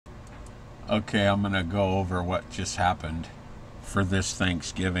Okay, I'm going to go over what just happened for this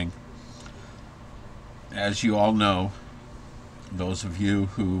Thanksgiving. As you all know, those of you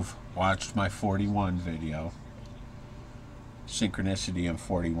who've watched my 41 video, Synchronicity in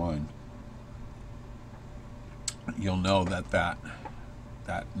 41, you'll know that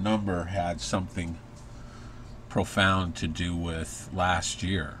number had something profound to do with last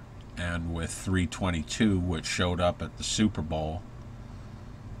year and with 322, which showed up at the Super Bowl.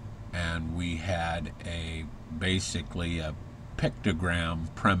 And we had basically a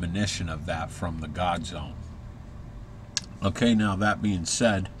pictogram premonition of that from the God Zone. Okay, now that being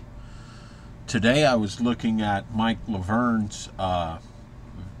said, today I was looking at Mike Laverne's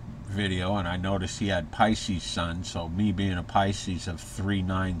video, and I noticed he had Pisces sun. So me being a Pisces of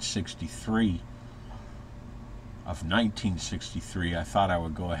 3963 of 1963, I thought I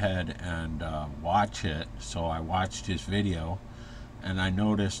would go ahead and watch it. So I watched his video, and I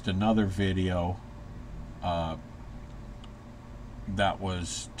noticed another video that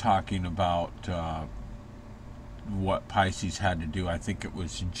was talking about what Pisces had to do. I think it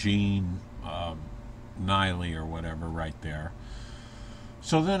was Gene Niley or whatever right there.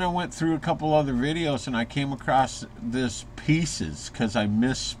 So then I went through a couple other videos and I came across this Pieces, because I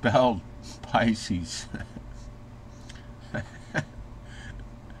misspelled Pisces.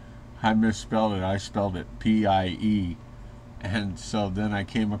 I misspelled it. I spelled it P-I-E. And so then I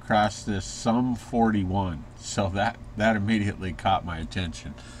came across this Sum 41. So that immediately caught my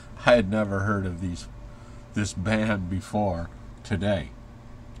attention. I had never heard of this band before today.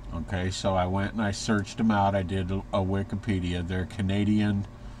 Okay, so I went and I searched them out. I did a Wikipedia. They're a Canadian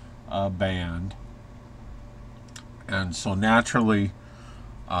band. And so naturally,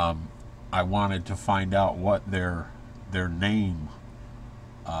 I wanted to find out what their name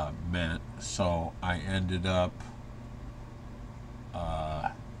meant. So I ended up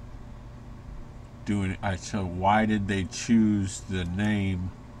so why did they choose the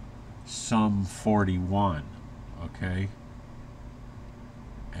name Sum 41? Okay,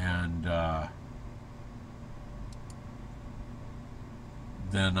 and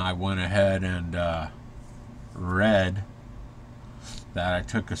then I went ahead and read that. I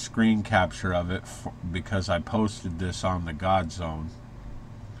took a screen capture of it because I posted this on the God Zone.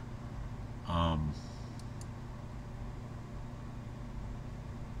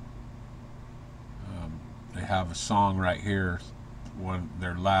 They have a song right here,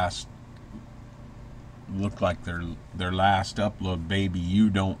 their last upload, Baby You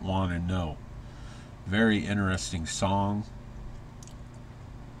Don't Want to Know. Very interesting song.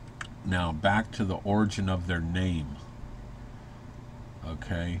 Now back to the origin of their name.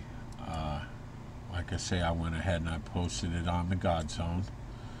 Okay, like I say, I went ahead and I posted it on the God Zone.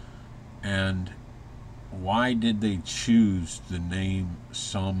 And why did they choose the name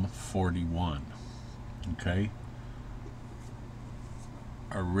Sum 41? Okay,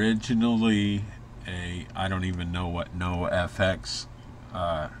 originally I don't even know what NoFX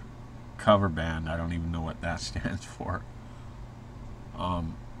cover band, I don't even know what that stands for.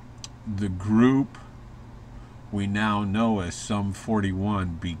 The group we now know as Sum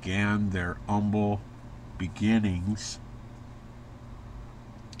 41 began their humble beginnings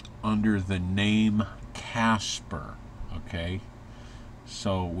under the name Casper. Okay,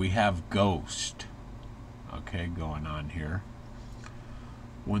 so we have Ghost, okay, going on here.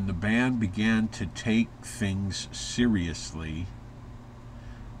 When the band began to take things seriously,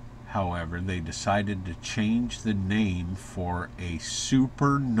 however, they decided to change the name for a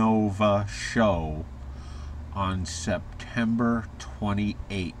supernova show on September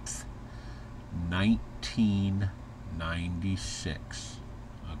 28th, 1996.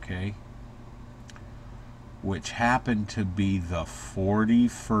 Okay? Which happened to be the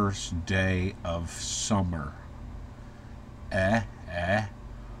 41st day of summer.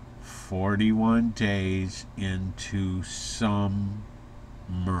 41 days into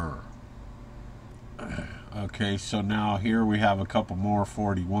summer. Okay, so now here we have a couple more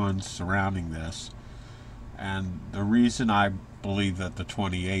 41s surrounding this. And the reason I believe that the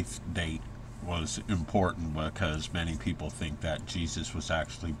 28th date was important because many people think that Jesus was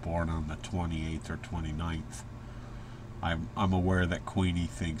actually born on the 28th or 29th. I'm aware that Queenie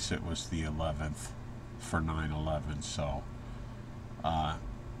thinks it was the 11th for 9/11, so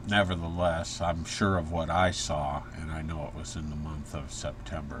nevertheless, I'm sure of what I saw, and I know it was in the month of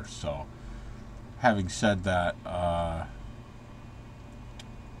September. So having said that, I'm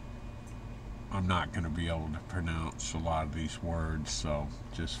not going to be able to pronounce a lot of these words, so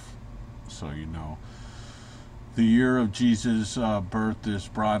just so you know. The year of Jesus' birth is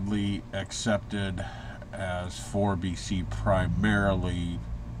broadly accepted as 4 BC, primarily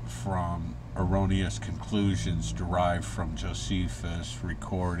from erroneous conclusions derived from Josephus'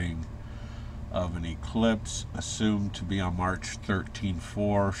 recording of an eclipse assumed to be on March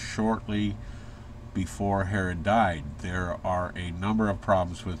 13/4, shortly before Herod died. There are a number of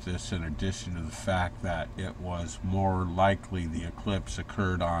problems with this, in addition to the fact that it was more likely the eclipse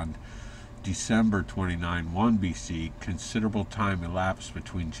occurred on December 29, 1 BC. Considerable time elapsed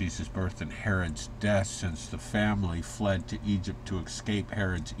between Jesus' birth and Herod's death, since the family fled to Egypt to escape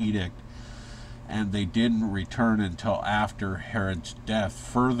Herod's edict, and they didn't return until after Herod's death.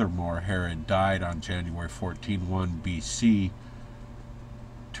 Furthermore, Herod died on January 14, 1 BC.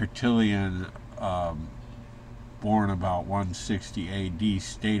 Tertullian, born about 160 AD,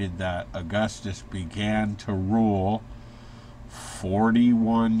 stated that Augustus began to rule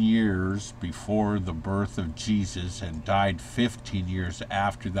 41 years before the birth of Jesus and died 15 years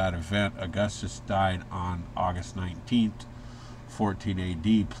after that event. Augustus died on August 19th, 14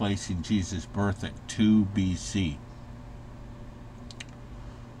 AD, placing Jesus' birth at 2 BC.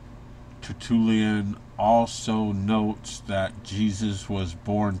 Tertullian also notes that Jesus was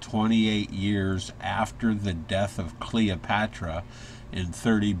born 28 years after the death of Cleopatra in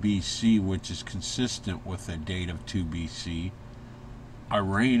 30 BC, which is consistent with the date of 2 BC.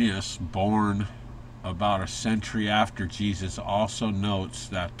 Irenaeus, born about a century after Jesus, also notes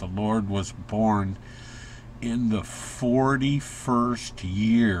that the Lord was born in the 41st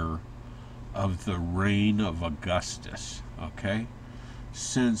year of the reign of Augustus. Okay?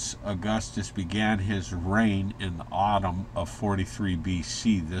 Since Augustus began his reign in the autumn of 43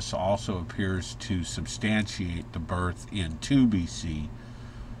 BC, this also appears to substantiate the birth in 2 BC.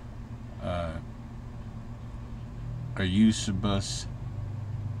 Eusebius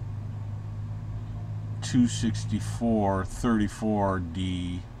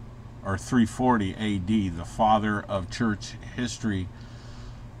 264-34 or 340 AD, the father of church history,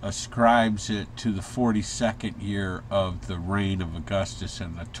 ascribes it to the 42nd year of the reign of Augustus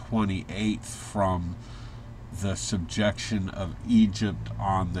and the 28th from the subjection of Egypt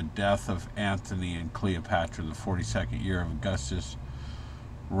on the death of Antony and Cleopatra. The 42nd year of Augustus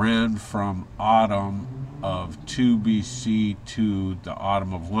ran from autumn of 2 BC to the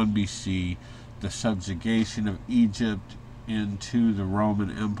autumn of 1 BC. The subjugation of Egypt into the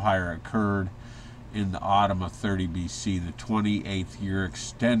Roman Empire occurred in the autumn of 30 BC. The 28th year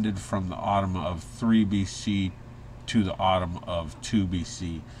extended from the autumn of 3 BC to the autumn of 2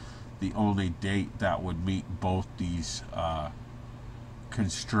 BC. The only date that would meet both these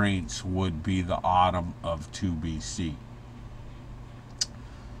constraints would be the autumn of 2 BC.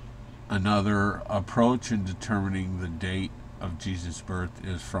 Another approach in determining the date of Jesus' birth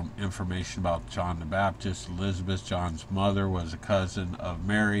is from information about John the Baptist. Elizabeth, John's mother, was a cousin of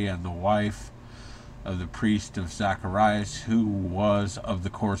Mary and the wife of the priest of Zacharias, who was of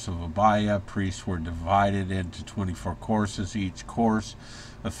the course of Abiah. Priests were divided into 24 courses. Each course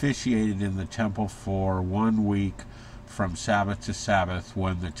officiated in the temple for 1 week from Sabbath to Sabbath.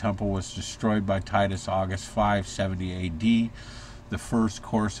 When the temple was destroyed by Titus, August 570 AD, the first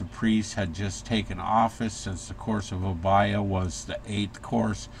course of priests had just taken office. Since the course of Abiah was the 8th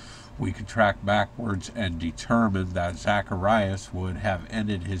course, we could track backwards and determine that Zacharias would have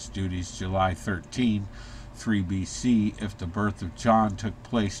ended his duties July 13, 3 BC. If the birth of John took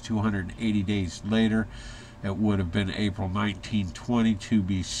place 280 days later, it would have been April 19, 22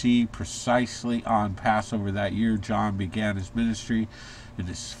 BC. Precisely on Passover that year, John began his ministry in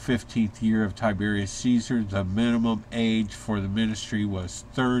his 15th year of Tiberius Caesar. The minimum age for the ministry was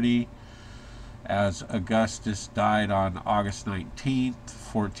 30. As Augustus died on August 19th,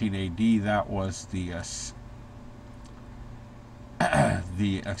 14 AD, that was the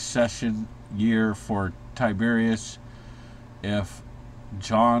accession year for Tiberius. If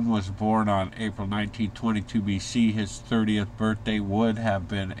John was born on April 19, 22 BC, his 30th birthday would have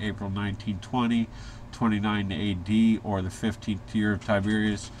been April 19, 29 AD, or the 15th year of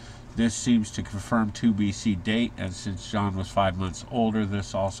Tiberius. This seems to confirm 2 BC date, and since John was 5 months older,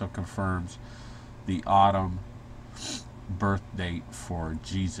 this also confirms the autumn birth date for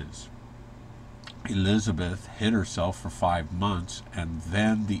Jesus. Elizabeth hid herself for 5 months, and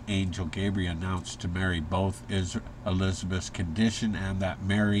then the angel Gabriel announced to Mary both Elizabeth's condition and that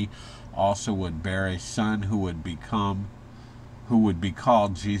Mary also would bear a son who would be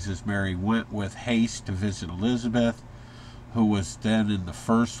called Jesus. Mary went with haste to visit Elizabeth, who was then in the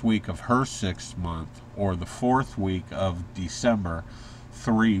first week of her 6th month, or the 4th week of December,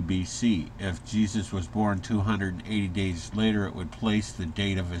 3 BC. If Jesus was born 280 days later, it would place the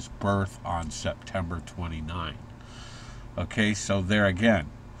date of his birth on September 29. Okay, so there again,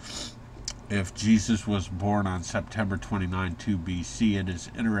 if Jesus was born on September 29, 2 BC, it is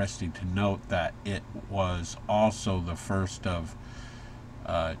interesting to note that it was also the first of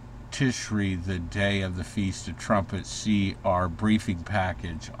Tishri, the day of the Feast of Trumpets. See our briefing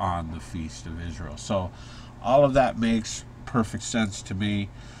package on the Feast of Israel. So all of that makes perfect sense to me.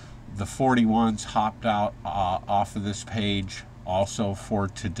 The 41s hopped out off of this page also for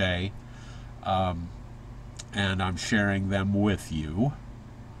today, and I'm sharing them with you.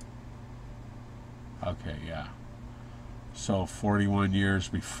 Okay, yeah. So 41 years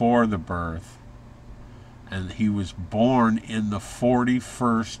before the birth, and he was born in the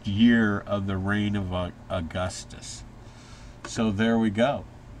 41st year of the reign of Augustus. So there we go.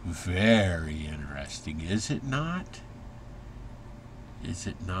 Very interesting, is it not? Is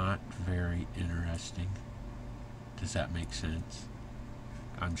it not very interesting? Does that make sense?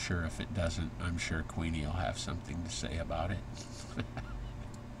 I'm sure if it doesn't, I'm sure Queenie will have something to say about it.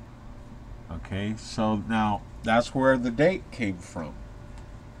 Okay, so now that's where the date came from.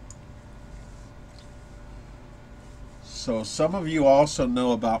 So some of you also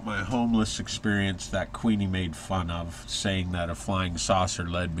know about my homeless experience that Queenie made fun of, saying that a flying saucer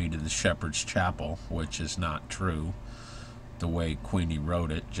led me to the Shepherd's Chapel, which is not true. The way Queenie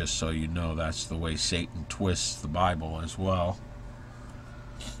wrote it, just so you know, that's the way Satan twists the Bible as well.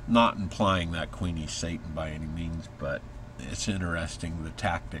 Not implying that Queenie's Satan by any means, but it's interesting the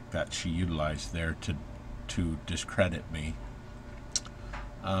tactic that she utilized there to discredit me.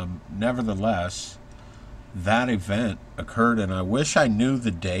 Nevertheless, that event occurred, and I wish I knew the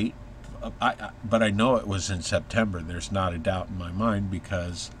date, but I know it was in September. There's not a doubt in my mind,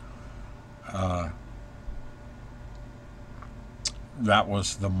 because that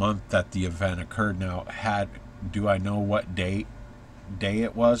was the month that the event occurred. Now, do I know what day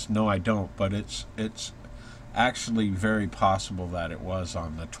it was? No, I don't, but it's actually very possible that it was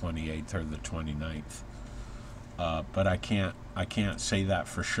on the 28th or the 29th. But I can't say that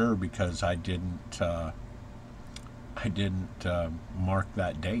for sure, because I didn't mark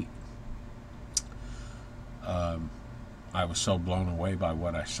that date. I was so blown away by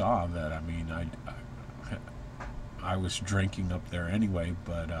what I saw that, I mean, I was drinking up there anyway,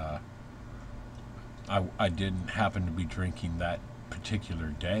 but I didn't happen to be drinking that particular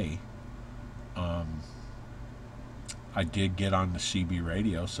day. I did get on the CB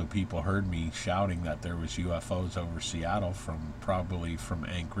radio, so people heard me shouting that there was UFOs over Seattle, probably from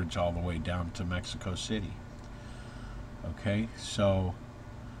Anchorage all the way down to Mexico City. Okay, so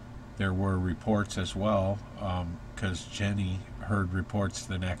there were reports as well, because Jenny heard reports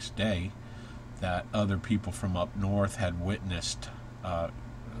the next day that other people from up north had witnessed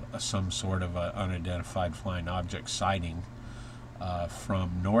some sort of an unidentified flying object sighting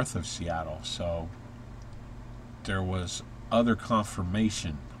from north of Seattle. So there was other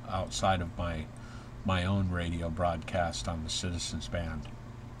confirmation outside of my own radio broadcast on the Citizens Band.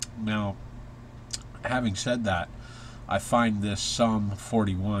 Now, having said that, I find this Psalm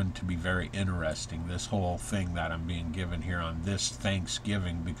 41 to be very interesting, this whole thing that I'm being given here on this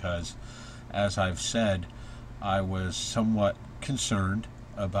Thanksgiving, because, as I've said, I was somewhat concerned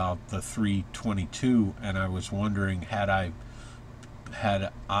about the 322, and I was wondering,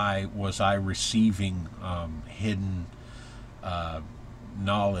 was I receiving hidden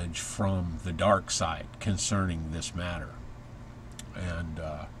knowledge from the dark side concerning this matter? And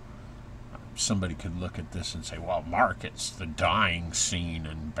somebody could look at this and say, well, Mark, it's the dying scene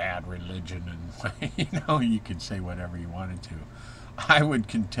and bad religion, and you could say whatever you wanted to. I would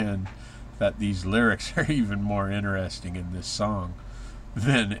contend that these lyrics are even more interesting in this song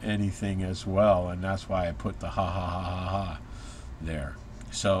than anything as well, and that's why I put the ha ha ha ha ha there.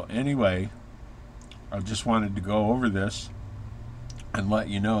 So anyway, I just wanted to go over this and let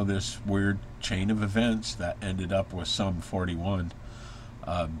you know this weird chain of events that ended up with Psalm 41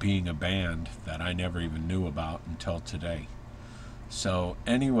 being a band that I never even knew about until today. So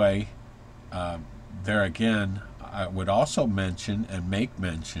anyway, there again, I would also mention and make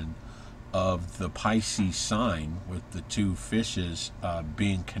mention of the Pisces sign with the two fishes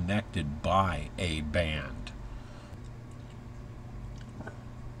being connected by a band.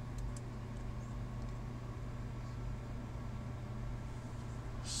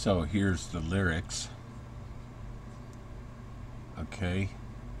 So here's the lyrics. Okay.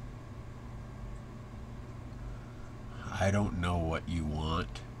 I don't know what you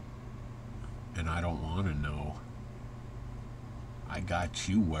want, and I don't want to know. I got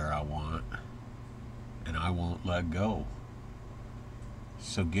you where I want, and I won't let go.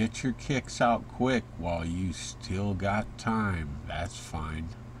 So get your kicks out quick while you still got time. That's fine.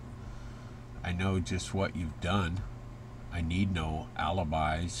 I know just what you've done. I need no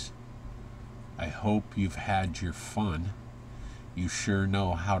alibis. I hope you've had your fun. You sure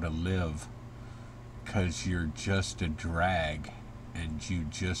know how to live, 'cause you're just a drag and you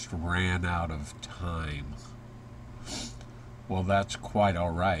just ran out of time. Well, that's quite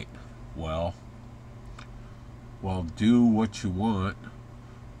all right. Well, do what you want,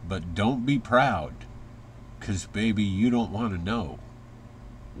 but don't be proud, 'cause baby, you don't want to know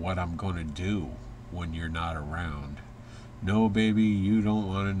what I'm going to do when you're not around. No, baby, you don't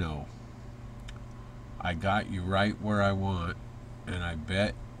want to know. I got you right where I want, and I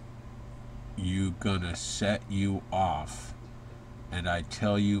bet you gonna set you off, and I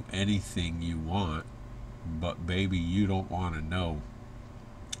tell you anything you want, but baby, you don't want to know.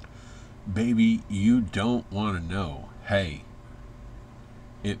 Baby, you don't want to know. Hey,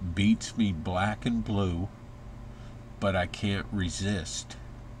 it beats me black and blue, but I can't resist.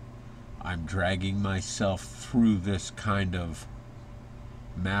 I'm dragging myself through this kind of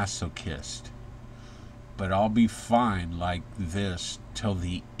masochist, but I'll be fine like this till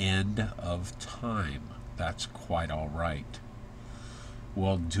the end of time. That's quite all right.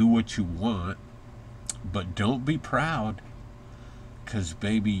 Well, do what you want, but don't be proud, 'cause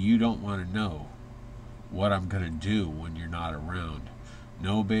baby, you don't want to know what I'm gonna do when you're not around.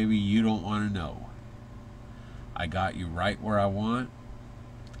 No, baby, you don't want to know. I got you right where I want,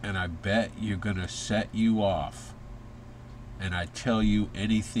 and I bet you're gonna set you off, and I tell you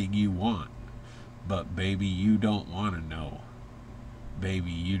anything you want, but baby, you don't want to know.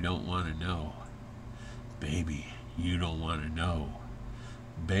 Baby, you don't want to know. Baby, you don't want to know.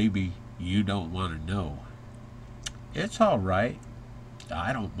 Baby, you don't want to know. It's all right.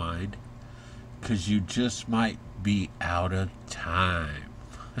 I don't mind, 'cause you just might be out of time.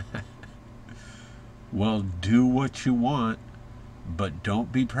 Well, do what you want, but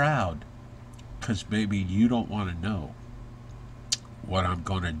don't be proud, 'cause baby, you don't want to know what I'm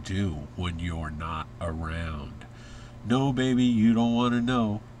going to do when you're not around. No, baby, you don't want to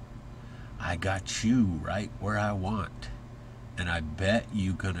know. I got you right where I want, and I bet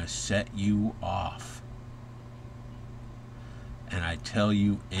you gonna set you off, and I tell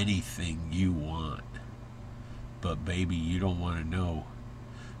you anything you want, but baby, you don't want to know.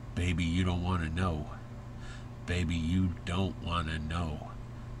 Baby, you don't want to know. Baby, you don't want to know.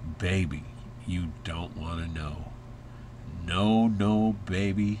 Baby, you don't want to know. No, no,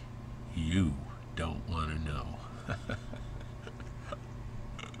 baby, you don't want to know.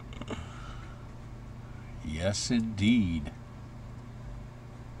 Yes, indeed.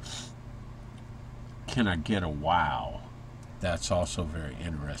 Can I get a wow? That's also very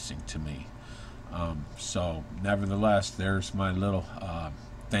interesting to me. So, nevertheless, there's my little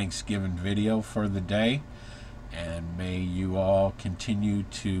Thanksgiving video for the day. And may you all continue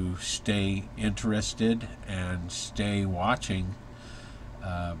to stay interested and stay watching,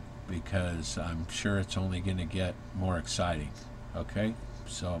 because I'm sure it's only going to get more exciting. Okay?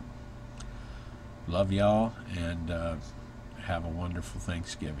 So, love y'all, and have a wonderful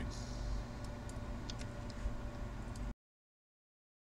Thanksgiving.